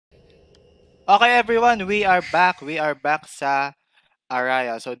Okay everyone, we are back. We are back sa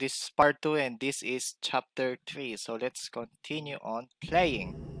Araya. So this is part 2 and this is chapter 3. So let's continue on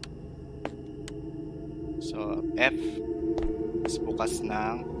playing. So F is bukas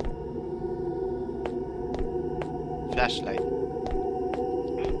ng flashlight.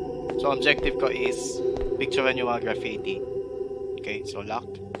 So objective ko is picturean yung mga graffiti. Okay, so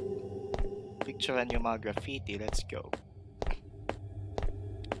locked. Picturean yung mga graffiti. Let's go.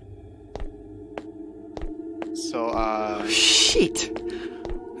 So, Shit!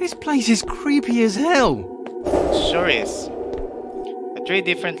 This place is creepy as hell! Sure is. At 3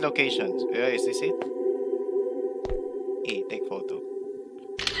 different locations. Is this it? Take photo.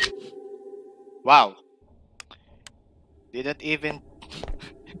 Wow! Didn't even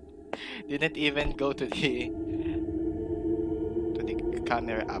go to the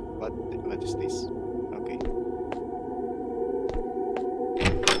camera app. What is this? Okay.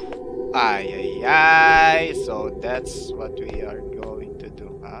 Ay. So that's what we are going to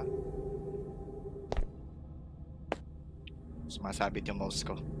do, huh? Sumasabit yung mouse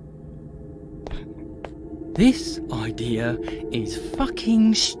ko. This idea is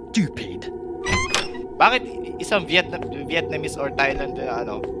fucking stupid. Bakit isang Vietnamese or Thailand na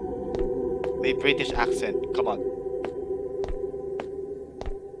may British accent? Come on.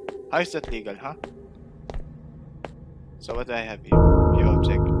 How is that legal, huh? So what do I have here? View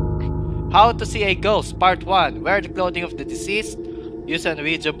object. How to see a ghost, part 1. Wear the clothing of the deceased. Use an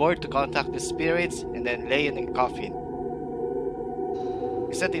Ouija board to contact the spirits, and then lay in a coffin.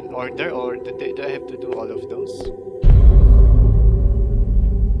 Is that in order, or do I have to do all of those?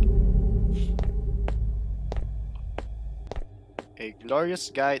 A glorious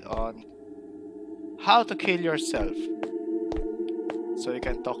guide on how to kill yourself. So you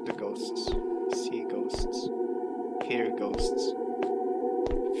can talk to ghosts, see ghosts, hear ghosts,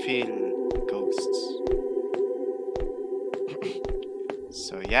 feel ghosts.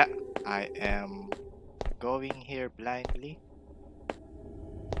 So yeah, I am going here blindly.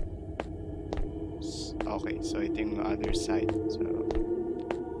 Okay, so ito yung other side. So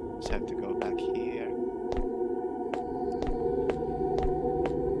just have to go back here.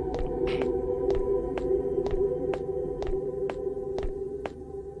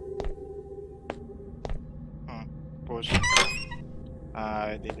 Push.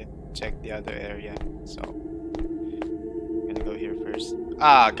 I didn't check the other area, so I'm gonna go here first.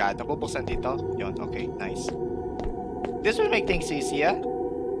 Ah, God, nabubuksan dito. Yon, okay, nice. This will make things easier.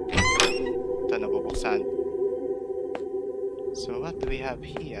 Ito, nabubuksan. So what do we have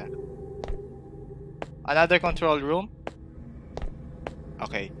here? Another control room.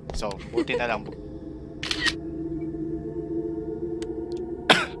 Okay, so buti na lang.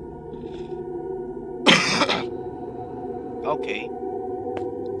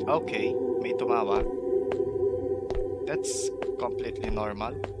 Okay, may tumawa. That's completely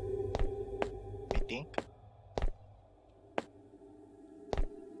normal, I think.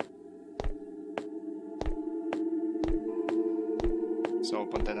 So,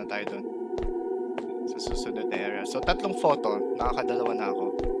 punta na tayo dun sa susunod na area. So, 3 photo. Nakakadalawa na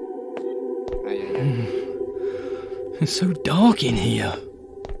ako. Ayan. It's so dark in here.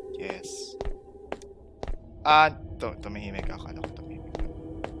 Yes. Tumihimik ako.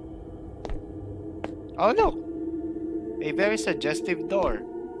 Oh, look! A very suggestive door.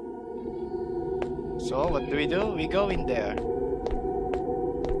 So, what do? We go in there.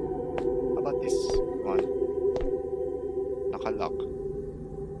 How about this one? Naka-lock.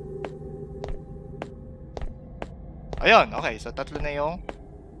 Ayun, okay. So, tatlo na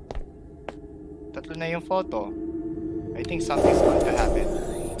yung photo. I think something's going to happen.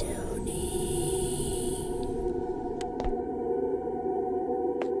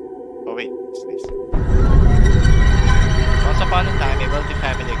 Oh, wait. What's this? Once upon a time, a wealthy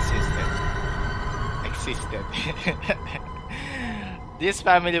family existed. This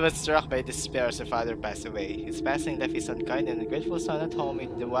family was struck by despair as their father passed away. His passing left his unkind and ungrateful son at home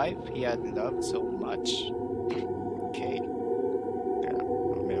with the wife he had loved so much. Okay.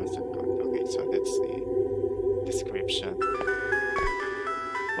 Okay, so that's the description.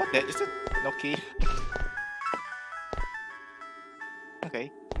 What the? Is it no key?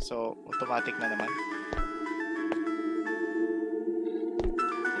 Okay, so automatic na naman.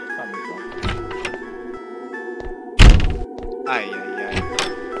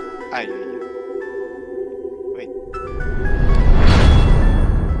 Ay. Wait.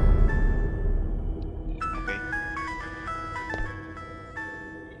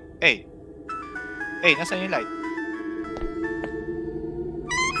 Okay. Hey, nasaan yung light?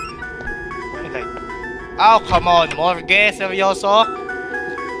 Yung light. Oh, come on, Morgue, seryoso?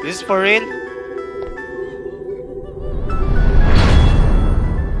 This is for real?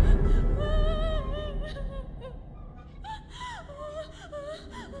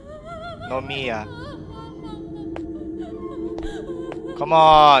 No Mia. Come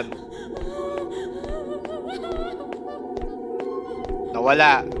on.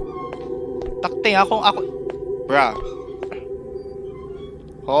 Nawala. Takting ako. Bruh.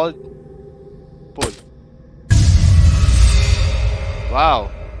 Hold. Pull. Wow.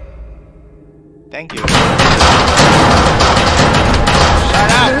 Thank you. Shut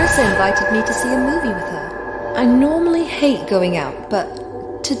up! Marissa invited me to see a movie with her. I normally hate going out, but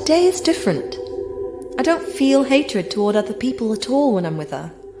today is different. I don't feel hatred toward other people at all when I'm with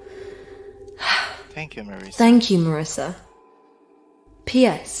her. Thank you, Marissa. Thank you, Marissa.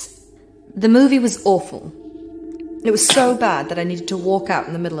 P.S. The movie was awful. It was so bad that I needed to walk out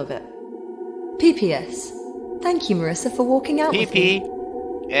in the middle of it. P.P.S. Thank you, Marissa, for walking out with me.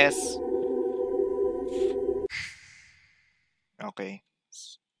 P.P.S. Okay.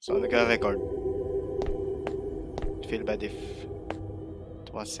 So, nag-record. Feel bad if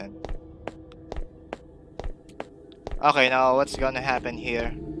it wasn't. Okay, now what's gonna happen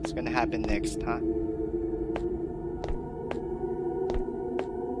here? What's gonna happen next, huh?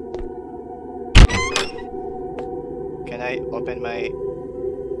 Can I open my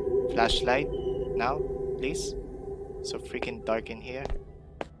flashlight now, please? So freaking dark in here.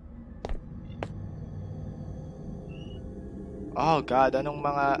 Oh god, anong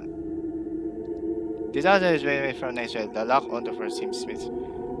mga... This other is very from Israel. The lock on the first seems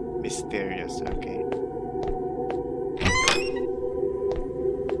mysterious. Okay.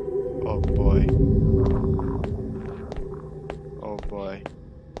 Oh boy. Oh boy.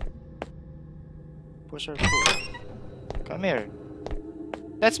 Push or pull? Come here.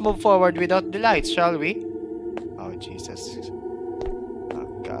 Let's move forward without the lights, shall we? Oh Jesus. Oh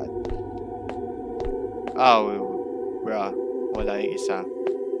god. Oh, bruh. Wala yung isa.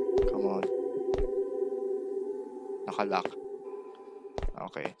 Come on. Nakalock.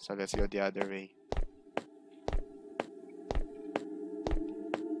 Okay, so let's go the other way.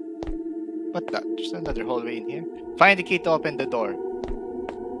 What the? There's another hallway in here. Find the key to open the door.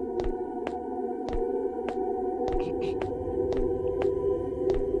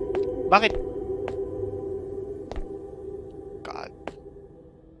 Bakit? God.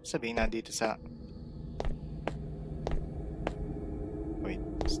 Sabihin nandito sa... Wait,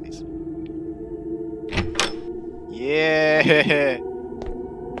 what's this? Yeah!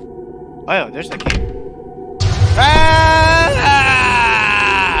 Oh, there's the key. Ah!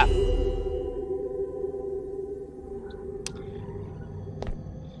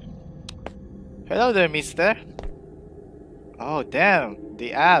 Hello there, mister. Oh, damn.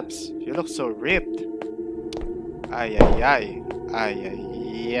 The abs. You look so ripped. Ay, ay, ay. Ay, ay,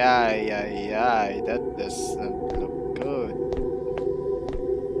 ay, ay, ay. That doesn't look good.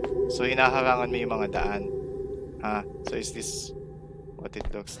 So, hinaharangan mo yung mga daan. Huh? So, is this what it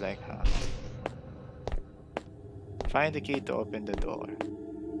looks like, huh? Find the key to open the door.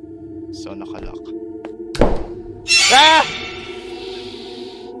 So, nakalock. Ah!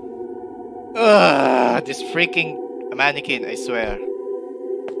 Ugh, this freaking mannequin, I swear.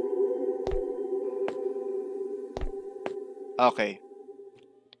 Okay.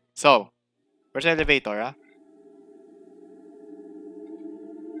 So, where's the elevator, huh?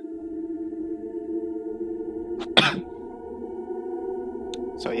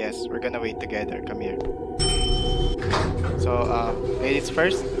 So yes, we're gonna wait together. Come here. So, ladies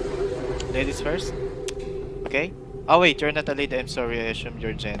first. Ladies first. Okay? Oh wait, you're not a lady. I'm sorry, I assumed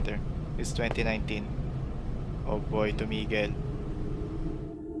your gender. It's 2019. Oh boy, to Miguel.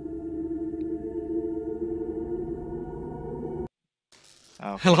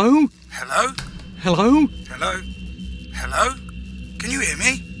 Okay. Hello? Hello? Hello? Hello? Hello? Can you hear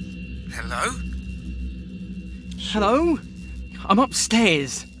me? Hello? Hello? I'm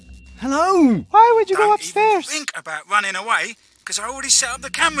upstairs. Hello? Why would you go Don't upstairs? even think about running away, because I already set up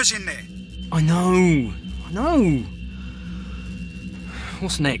the cameras in there. I know.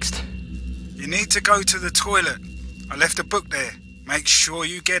 What's next? You need to go to the toilet. I left a book there. Make sure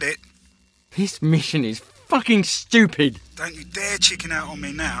you get it. This mission is fucking stupid. Don't you dare chicken out on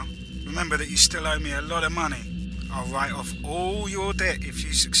me now. Remember that you still owe me a lot of money. I'll write off all your debt if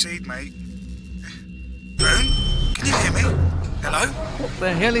you succeed, mate. Boone, can you hear me? Hello? What the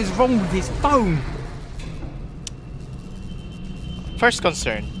hell is wrong with his phone? First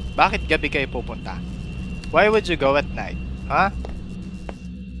concern, bakit gabi kayo pupunta? Why would you go at night? Huh?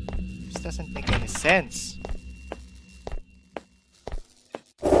 This doesn't make any sense.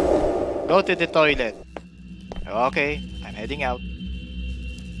 Go to the toilet. Okay, I'm heading out.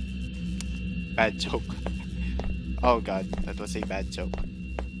 Bad joke. Oh god, that was a bad joke.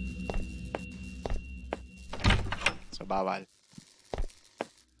 So, bawal.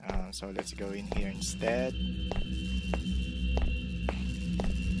 So let's go in here instead.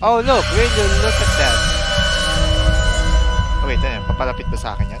 Oh look! Really, look at that! Oh wait, ano? Papalapit ba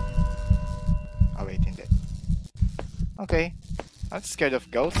sa akin yan? Oh wait, hindi. Okay. I'm scared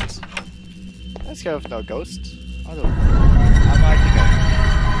of ghosts. I'm scared of no ghosts. Oh look. An article.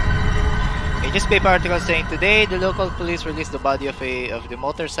 A newspaper article saying today the local police released the body of the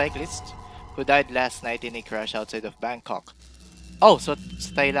motorcyclist who died last night in a crash outside of Bangkok. Oh, so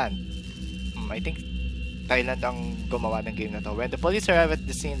it's Thailand. I think Thailand ang gumawa ng game na to. When the police arrived at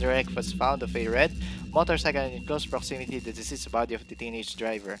the scene, the wreck was found of a red motorcycle in close proximity to the deceased body of the teenage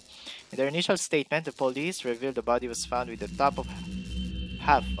driver. In their initial statement, the police revealed the body was found with the top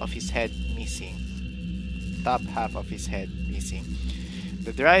half of his head missing. Top half of his head missing.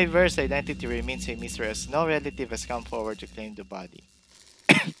 The driver's identity remains a mystery as no relative has come forward to claim the body.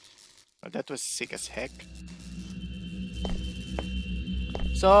 Well, that was sick as heck.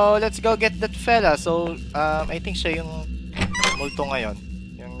 So, let's go get that fella. So, I think siya yung multo ngayon.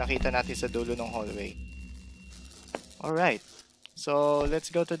 Yung nakita natin sa dulo ng hallway. Alright. So, let's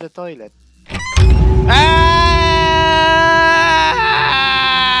go to the toilet. Ah!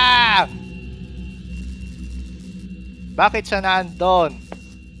 Bakit siya naandun?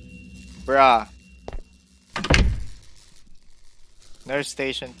 Bruh. Nurse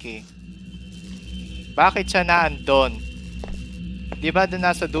station key. Bakit siya naandun? Di ba doon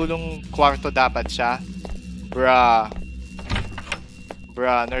nasa dulong kwarto dapat siya? Bruh.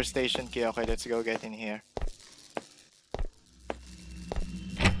 Bruh, nurse station key. Okay, let's go get in here.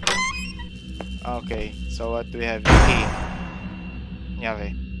 Okay, so what do we have? Key.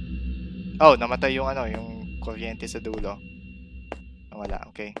 Okay. Oh, namatay yung ano, yung kuryente sa dulo. Wala,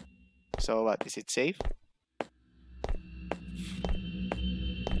 okay. So what? Is it safe?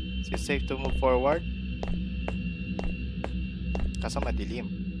 Is it safe to move forward? Kaso madilim.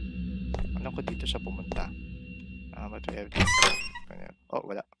 Alam ko dito siya pumunta. But we have this. Oh,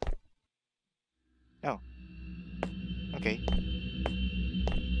 wala. Oh. Okay.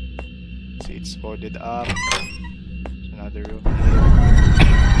 See, it's boarded up. There's another room here.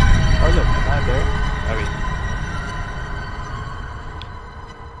 Oh, look, another. Oh, wait.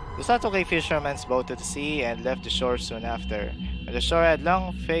 The son took a fisherman's boat to the sea and left the shore soon after. When the shore had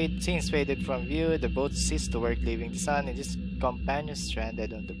long since faded from view, the boat ceased to work, leaving the son and his companions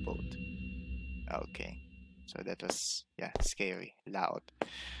stranded on the boat. Okay, so that was, yeah, scary, loud.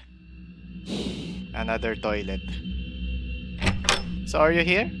 Another toilet. So are you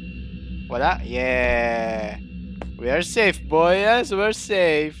here? Wala? Yeah. We are safe, boy. Yes, we're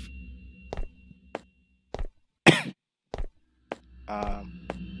safe.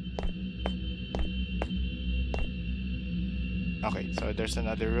 Okay, so there's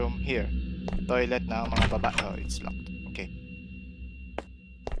another room here. Toilet na mga baba. Oh, it's locked. Okay.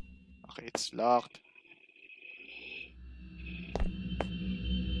 Okay, it's locked.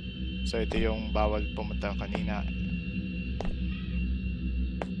 So ito yung bawal pumunta kanina.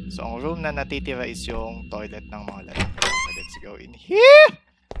 So ang room na natitira is yung toilet ng mga lalaki. So let's go in here.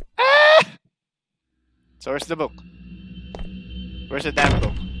 Ah! So where's the book? Where's the damn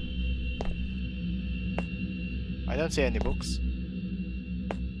book? I don't see any books.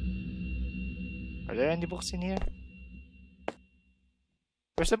 Are there any books in here?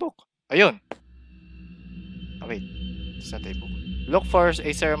 Where's the book? Ayun! Oh wait, it's not a book. Look for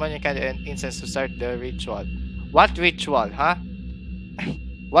a ceremonial candle and incense to start the ritual. What ritual, huh?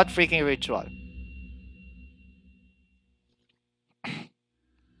 What freaking ritual?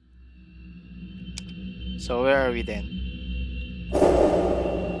 So where are we then?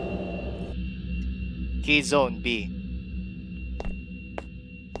 Key zone B.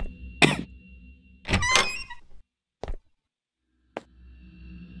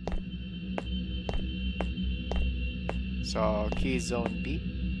 So, key zone B.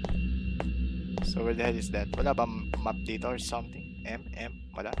 So, where the hell is that? Wala ba map dito or something?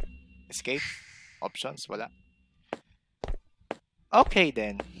 Wala. Escape? Options? Wala. Okay,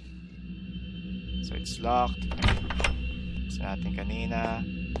 then. So, it's locked. Gusto natin kanina.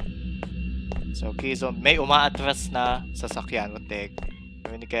 So, key zone. May umaatras na sasakyan. What the heck?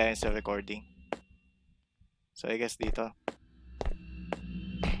 Hindi kaya yung sa recording. So, I guess dito.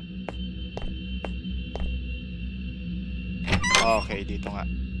 Okay, dito nga.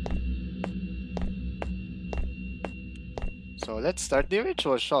 So, let's start the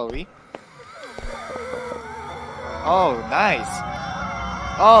ritual, shall we? Oh, nice!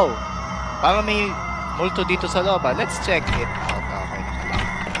 Oh! Parang may multo dito sa loob. Let's check it out. Okay, nakalock.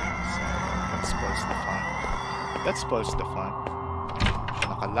 So, that spoils the fun. That spoils the fun.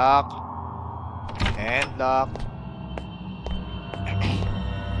 Nakalock. And locked.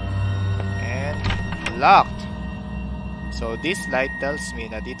 locked. So this light tells me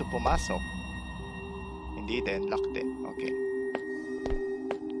na dito pumasok. Hindi din, locked din. Okay.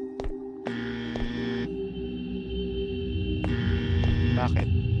 Bakit?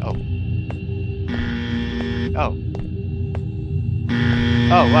 Oh. Oh.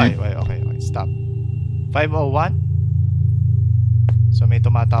 Oh, why? Okay, stop. 501? So may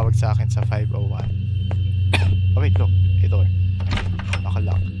tumatawag sa akin sa 501. Oh wait, look. Ito.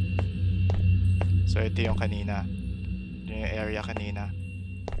 Nakalock. So ito yung kanina. Ito yung area kanina.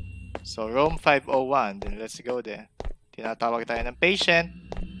 So room 501. Then let's go there. Tinatawag tayo ng patient.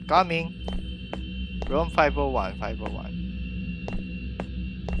 Coming. Room 501.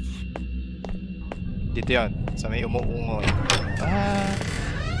 501. Dito yun. Sa may umuungol.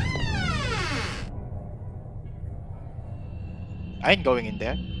 I ain't going in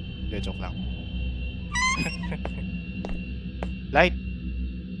there. Joke lang. Light.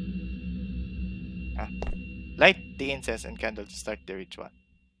 Light the incense and candle to start the ritual.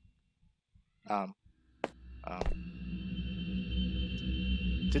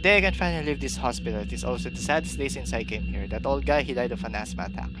 Today I can finally leave this hospital. It is also the saddest day since I came here. That old guy, he died of an asthma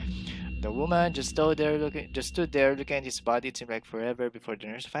attack. The woman just stood there looking at his body. It seemed like forever before the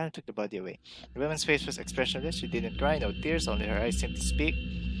nurse finally took the body away. The woman's face was expressionless. She didn't cry, no tears, only her eyes seemed to speak.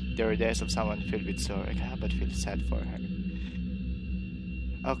 There were days of someone filled with sorrow. I can't help but feel sad for her.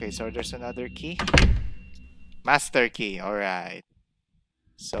 Okay, so there's another key. Master key, alright.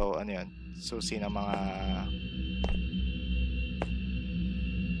 So, ano yun? Susi ng mga...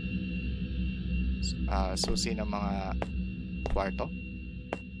 susi ng mga kwarto.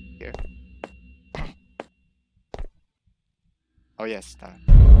 Here. Oh yes,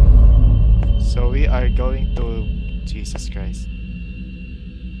 so we are going to Jesus Christ.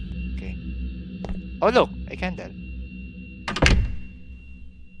 Okay. Oh look, a candle.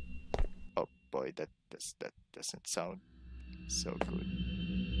 Oh boy, that doesn't sound so good.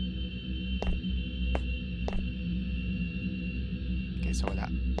 Okay, so wala.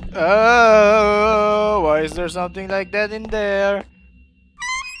 Oh, why is there something like that in there?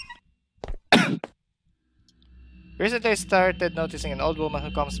 Recently I started noticing an old woman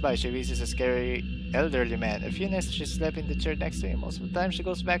who comes by. She visits a scary elderly man. A few nights she slept in the chair next to him. Most of the time she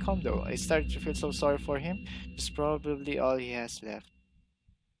goes back home though. I started to feel so sorry for him. It's probably all he has left.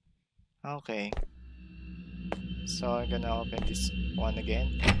 Okay. So I'm gonna open this one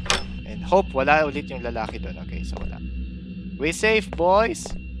again. And hope wala ulit yung lalaki doon. Okay, so wala. We safe, boys!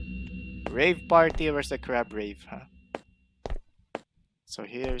 Rave party. Where's the crab rave, huh? So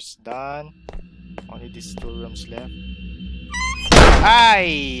here's done. Only these 2 rooms left.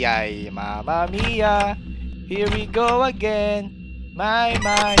 Ay, mamma mia. Here we go again. My.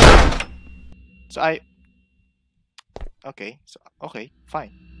 So okay,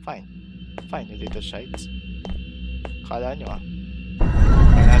 fine. The little shites. Kala nyo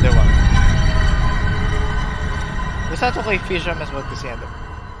Another one. Basta ito kay Fisherman's Mode kasi ano.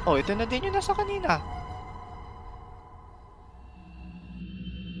 Oh, ito na din yung nasa kanina.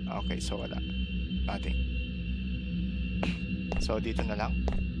 Okay, so wala. Nothing. So dito na lang,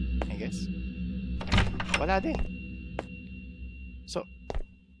 I guess. Wala din.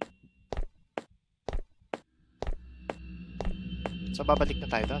 So babalik na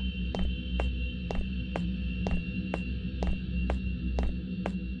tayo doon.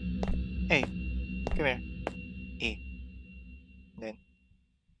 Hey, come here. E. Then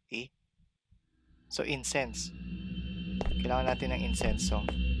E. So incense. Kailangan natin ng incense. So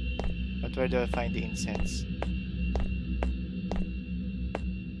but where do I find the incense?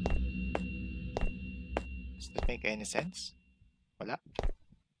 Does that make any sense? Wala.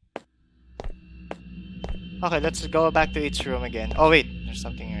 Okay, let's go back to each room again. Oh wait, there's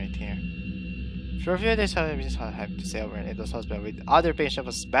something right here. For a few days I have to stay over in Edo's hospital with other patients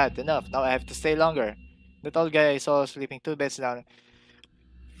was bad enough. Now I have to stay longer. That old guy I saw sleeping 2 beds down.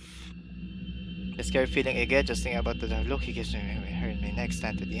 The scary feeling I get just thinking about the look he gives me hurt my neck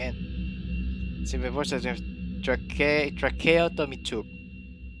stand to the end. See before says tracheotomy tube.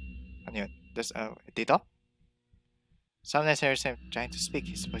 Ano yun? There's dito? Sometimes I hear him trying to speak.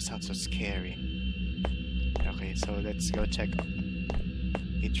 His voice sounds so scary. Okay, so let's go check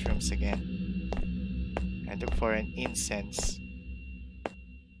each rooms again and look for an incense.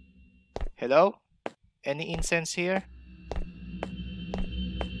 Hello? Any incense here?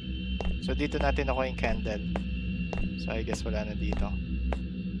 So dito natin ako yung candle. So I guess wala na dito.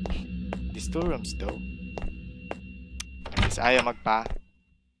 These 2 rooms though. Is ayaw magpa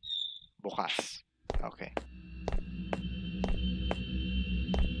bukas. Okay.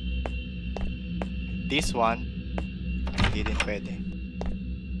 This one, hindi din pwede.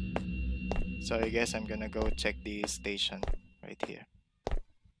 So I guess I'm gonna go check the station right here.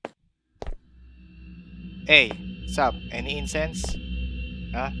 Hey, sup? Any incense?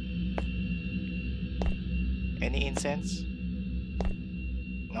 Huh? Any incense?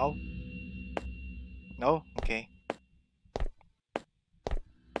 No? No? Okay.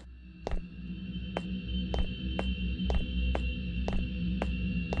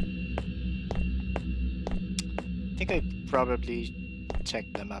 I think I probably check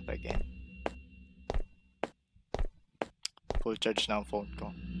them up again. Full charge na ang phone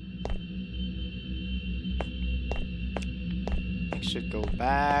ko. I should go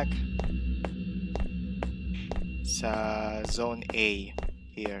back sa zone A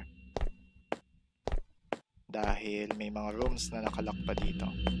here. Dahil may mga rooms na nakalock pa dito.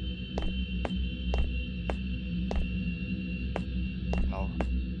 No.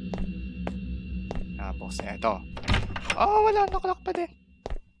 Buksan niya ito. Oh, wala. Nakalock pa din.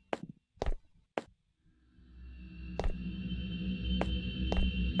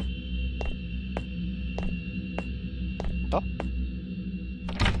 Ito?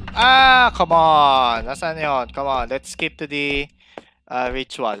 Ah, come on. Nasaan yun? Come on. Let's skip to the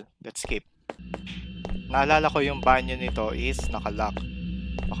ritual. Let's skip. Naalala ko yung banyo nito is nakalock.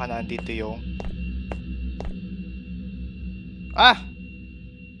 Baka nandito yung... Ah!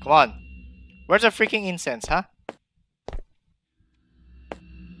 Come on. Where's the freaking incense, huh?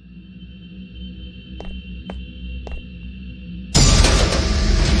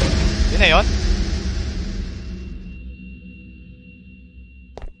 Yun na yun?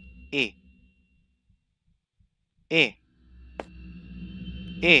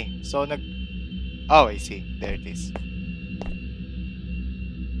 So, Oh, I see. There it is.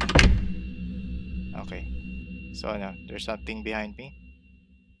 Okay. So, no. There's something behind me.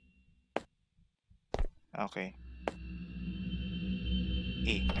 Okay.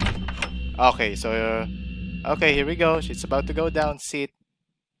 Okay, so... okay, here we go. She's about to go down. Sit.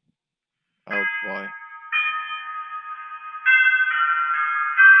 Oh, boy.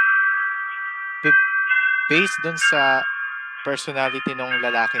 Based dun sa personality nung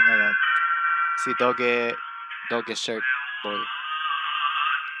lalaki ngayon, si Doge Shirt Boy.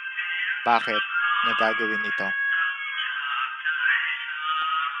 Bakit niya gagawin ito?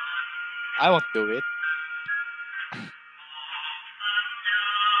 I won't do it.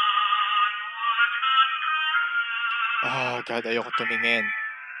 Oh God, ayoko tumingin.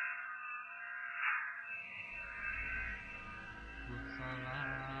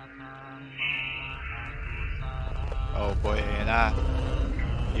 Oh boy, ayan na.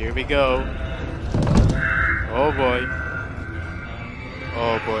 Here we go. Oh boy.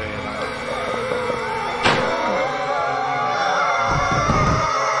 Oh boy.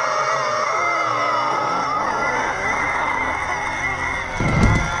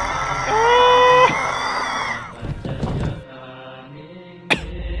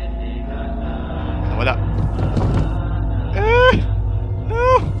 Wala.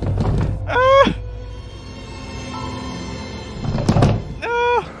 No.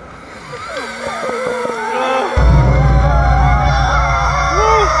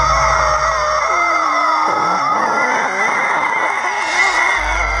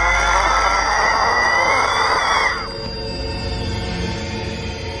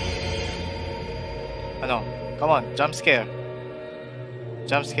 Ano? Come on, jump scare.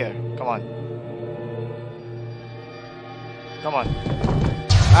 Jump scare. Come on. Come on.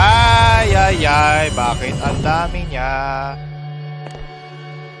 Ay, ay, ay. Bakit ang dami niya?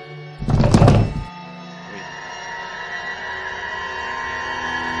 Wait.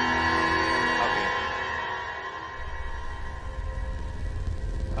 Okay.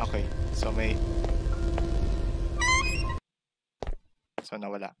 Okay. So may... So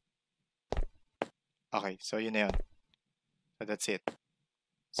nawala. Okay. So yun na yun. So that's it.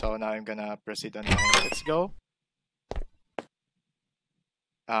 So now I'm gonna proceed on 9. Let's go.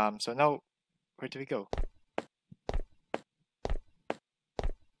 So now, where do we go?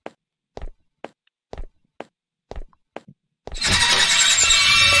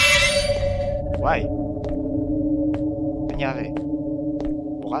 Why? Nangyari?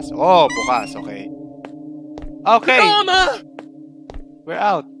 Bukas? Oh, bukas. Okay. Okay! Mama! We're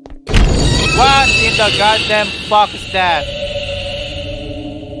out. What in the goddamn fuck is that?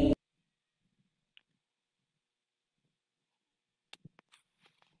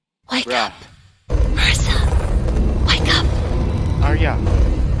 Wake Bruh. up. Marissa. Wake up. Arya.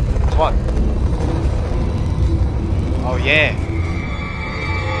 What? Oh yeah.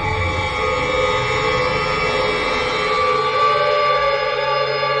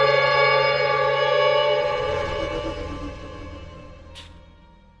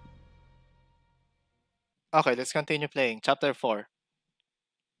 Okay, let's continue playing. Chapter 4.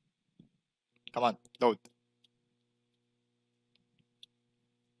 Come on, load.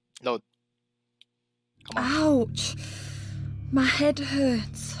 Load. Come on. Ouch! My head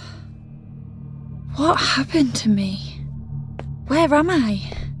hurts. What happened to me? Where am I?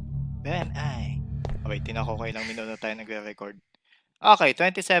 Where am I? Oh, wait, tinako ko ilang minuto tayo nagre-record. Okay,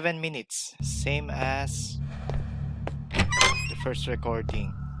 27 minutes. Same as the first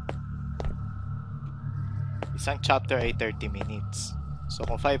recording. Isang chapter ay 30 minutes. So,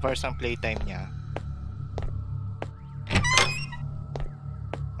 kung 5 hours ang playtime niya,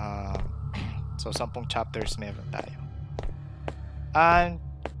 so 10 chapters meron tayo. I'm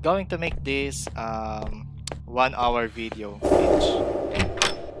going to make this 1 hour video each.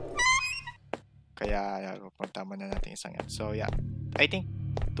 Kaya, punta muna natin isang yan. So, yeah. I think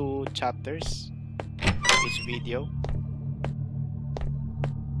 2 chapters each video.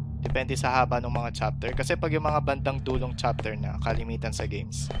 Depende sa haba ng mga chapter. Kasi pag yung mga bandang dulong chapter na kalimitan sa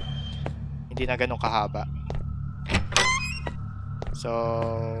games, hindi na ganun kahaba. So,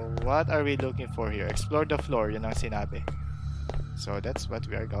 what are we looking for here? Explore the floor, yun ang sinabi. So, that's what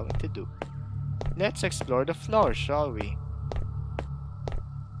we are going to do. Let's explore the floor, shall we?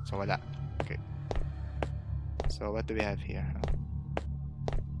 So, wala. Okay. So, what do we have here?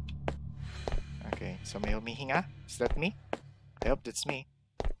 Okay, so may humihinga? Is that me? I hope that's me.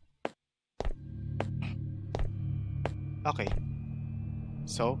 Okay.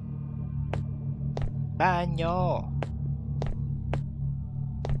 So, banyo!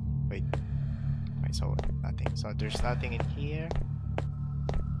 Wait. Okay, so nothing. So there's nothing in here.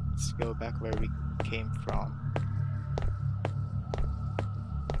 Let's go back where we came from.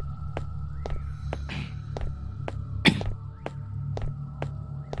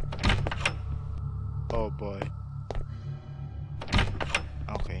 Oh boy.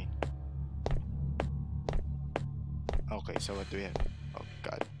 Okay. Okay, so what do we have? Oh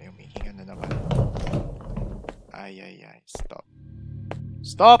god, may humihinga na naman. Ay. Stop.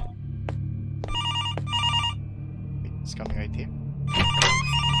 Stop! Wait, it's coming right here.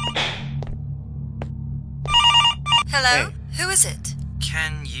 Hello? Hey. Who is it?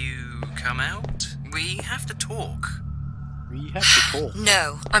 Can you come out? We have to talk. We have to talk.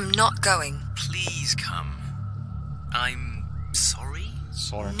 No, I'm not going. Please come. I'm sorry?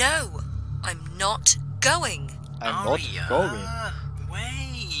 Sorry. No, I'm not going. I'm not Araya, going.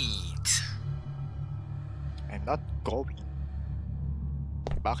 Wait. I'm not going.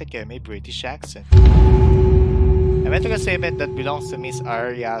 Bakit kaya may British accent? I went to a statement that belongs to Miss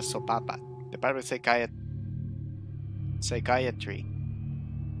Araya Sopapat, Department of Psychiatry.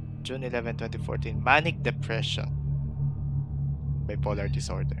 June 11, 2014. Manic depression. Bipolar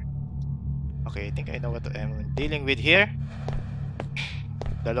disorder. Okay, I think I know what I'm dealing with here.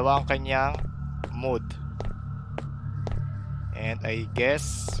 Dalawa ang kanyang mood. And I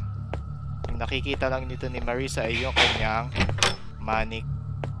guess yung nakikita lang nito ni Marisa ay yung kanyang manic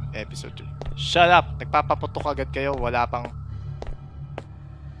episode 2. Shut up! Nagpapaputok agad kayo. Wala pang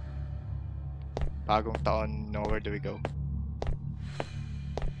bagong taon. No, where do we go?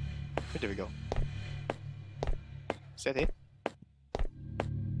 Where do we go? Is that it?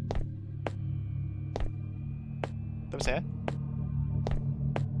 Tapos na yan?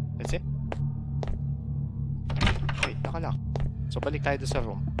 That's it? Wait, nakalock. So balik tayo sa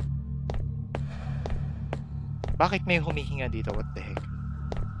room. Bakit may humihinga dito? What the heck?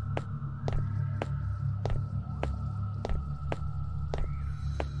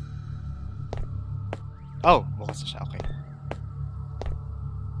 Oh, bukas na siya. Okay.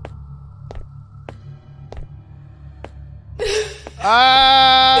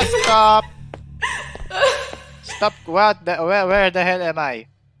 Stop! Stop! What? Where the hell am I?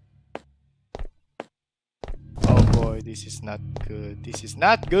 Oh boy, this is not good. This is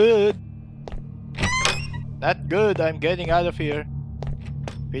not good! Not good. I'm getting out of here.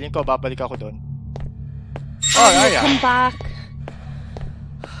 Feeling ko, babalik ako doon. Oh, Araya! Come back.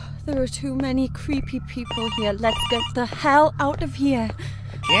 There are too many creepy people here. Let's get the hell out of here.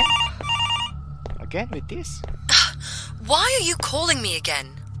 Again? Again with this? Why are you calling me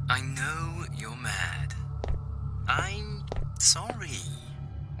again? I know you're mad. I'm sorry.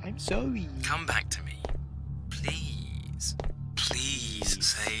 I'm sorry. Come back to me. Please. Please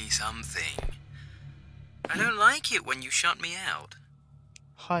say something. I don't like it when you shut me out.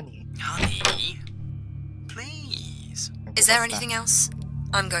 Honey. Honey, please. Is there anything else?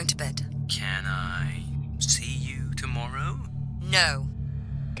 I'm going to bed. Can I see you tomorrow? No.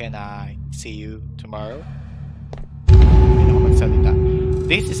 Can I see you tomorrow? Hindi na ako magsalita.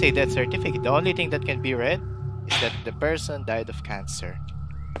 This is a death certificate. The only thing that can be read is that the person died of cancer.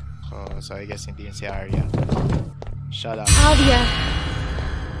 So I guess hindi yun si Arya. Shut up. Arya,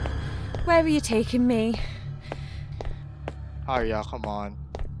 where are you taking me? Arya, come on.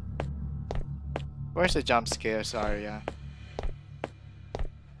 Where's the jump scares, Arya?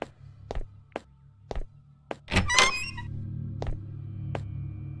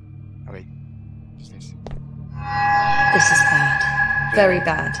 Oh, wait. What's this? This is bad. Very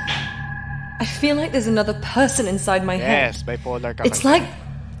bad. I feel like there's another person inside my head. Yes, bipolar ka It's kasi.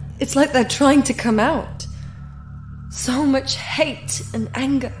 like they're trying to come out. So much hate and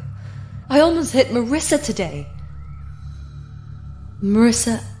anger. I almost hit Marissa today.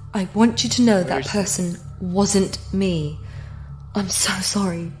 Marissa, I want you to know that person wasn't me. I'm so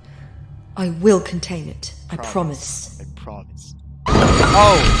sorry. I will contain it. I promise. I promise.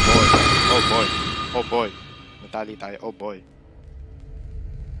 Oh boy. Oh boy. Oh boy. Natali tayo. Oh boy.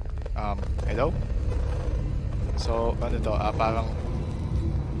 Hello? So, ano to?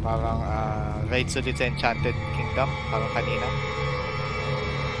 Parang Raids ulit sa Enchanted Kingdom. Parang kanina.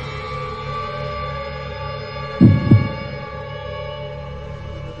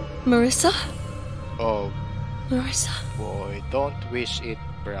 Marissa? Oh Marissa? boy. Don't wish it,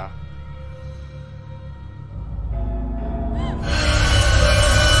 bruh.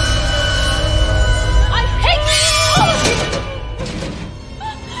 I hate all of you!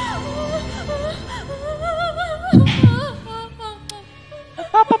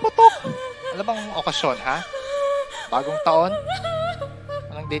 Papaputok! Ano bang okasyon, ha? Bagong taon?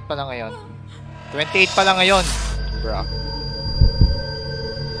 Anong date pa lang ngayon? 28 pa lang ngayon, bruh.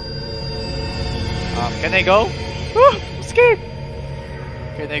 Can I go? I'm scared.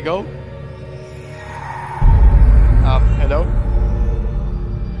 Can I go? Hello?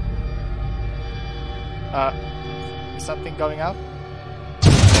 Is something going out?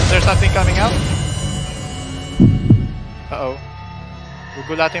 Is there something coming out? Uh-oh.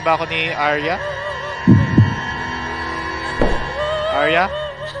 Gugulatin ba ako ni Arya? Arya?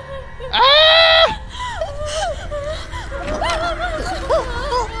 Ah!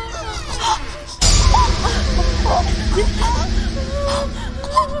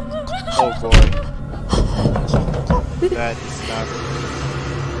 Oh boy. That is not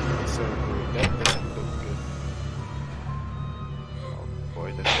so good. That doesn't look good. Oh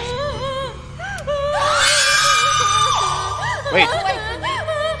boy, that doesn't look good. Wait!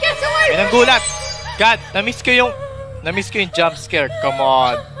 May nanggulat! God! Na-miss ko yung jump scare. Come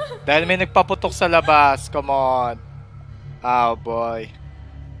on. Dahil may nagpaputok sa labas. Come on. Oh boy.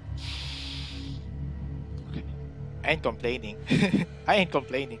 I ain't complaining. I ain't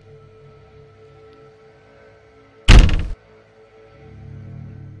complaining.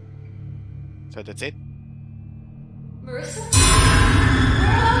 So that's it? Marissa?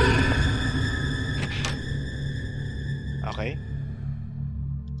 Where are you? Okay.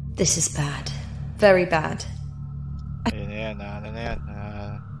 This is bad. Very bad. Ayun na yan. Ano na yan?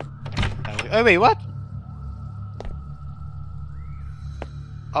 Oh, wait, what?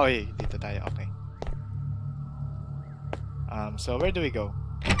 Oh, wait. Dito tayo. Okay. So where do we go?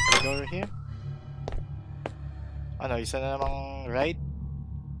 Do we go over here? Ano, isa na namang right?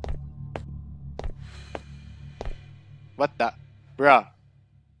 What the? Bruh.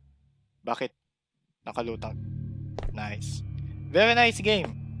 Bakit? Nakalutang. Nice. Very nice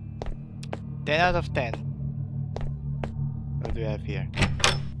game. 10 out of 10. What do we have here?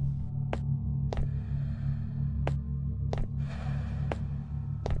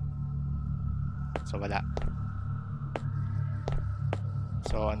 So wala.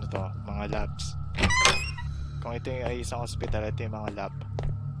 So ano to? Mga labs. Kung ito yung isang hospital, ito yung mga lab.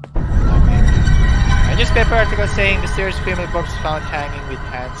 A newspaper article saying mysterious female corpse found hanging with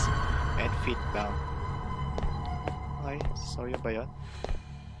hands and feet bound. Okay, so yun ba yun?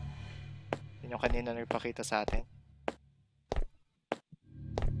 Yun yung kanina nagpakita sa atin.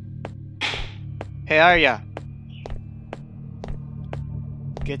 Hey Arya!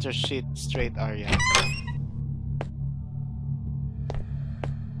 Get your shit straight, Arya.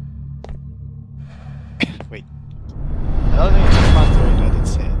 Wait. I don't know if it's possible what it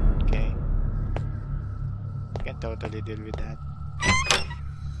said, okay? I can totally deal with that.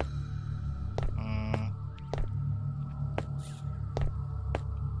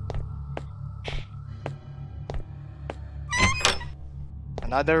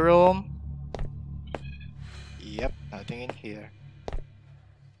 Another room. Yep, nothing in here.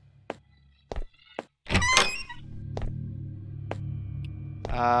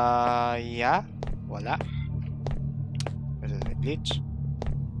 Yeah, wala. This is a glitch.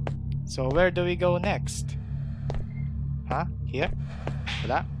 So where do we go next? Huh? Here?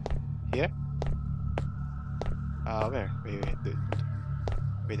 Wala? Here? Where?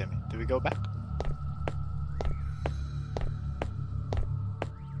 Wait a minute. Do we go back?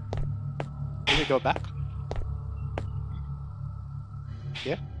 Do we go back?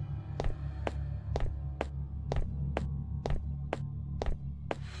 Yeah?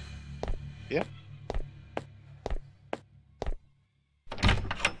 Yeah?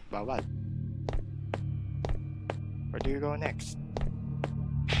 Bawal. Where do you go next?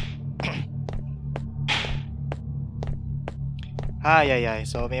 Ay.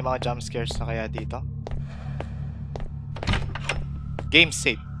 So, may mga jump scares na kaya dito? Game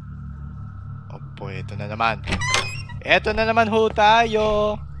save. Opo, ito na naman. Ito na naman ho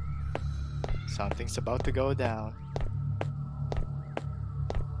tayo. Something's about to go down.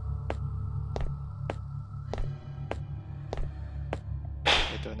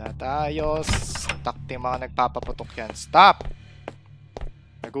 Ito na tayo. Stuck yung mga nagpapaputok yan. Stop!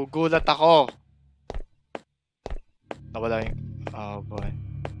 Nagugulat ako. Nawala yung... Oh boy.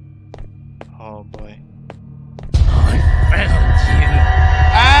 Oh boy. I found you.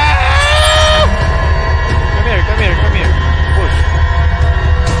 Ah! Come here. Push.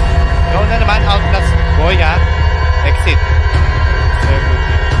 Go na naman. Outlast boy, ha? Exit. It's a good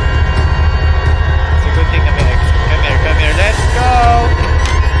thing. It's a good thing na may exit. Come here. Let's go!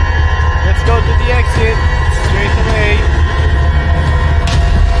 Let's go to the exit. Straight away.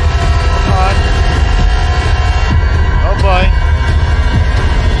 Come on. Oh boy.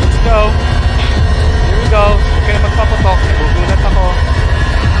 Let's go. Here we go. Huwag kayo magpaputok. Nagugulat ako.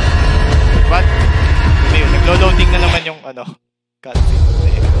 What? Naglo-loading na naman yung ano. Cutscene. What the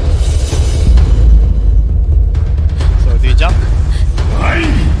heck? So, do you jump?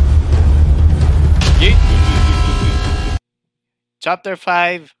 Yeet. Chapter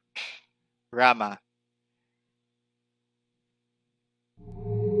 5. Rama.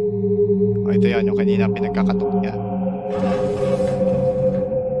 Oh, ito yan. Yung kanina pinagkakatok niya.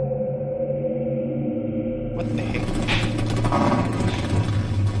 What the heck?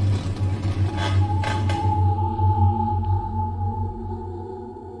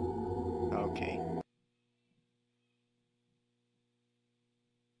 Okay.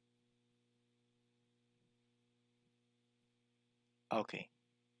 Okay.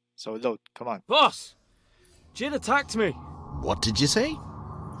 So load, come on. Boss! Jin attacked me, What did you say?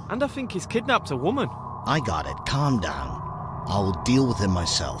 and I think he's kidnapped a woman. I got it. Calm down. I will deal with him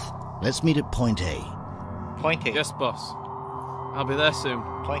myself. Let's meet at point A. Point A. Yes, boss. I'll be there soon.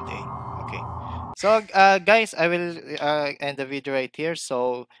 Point A. Okay. So, guys, I will end the video right here.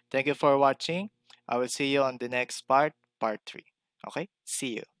 So, thank you for watching. I will see you on the next part 3. Okay?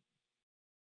 See you.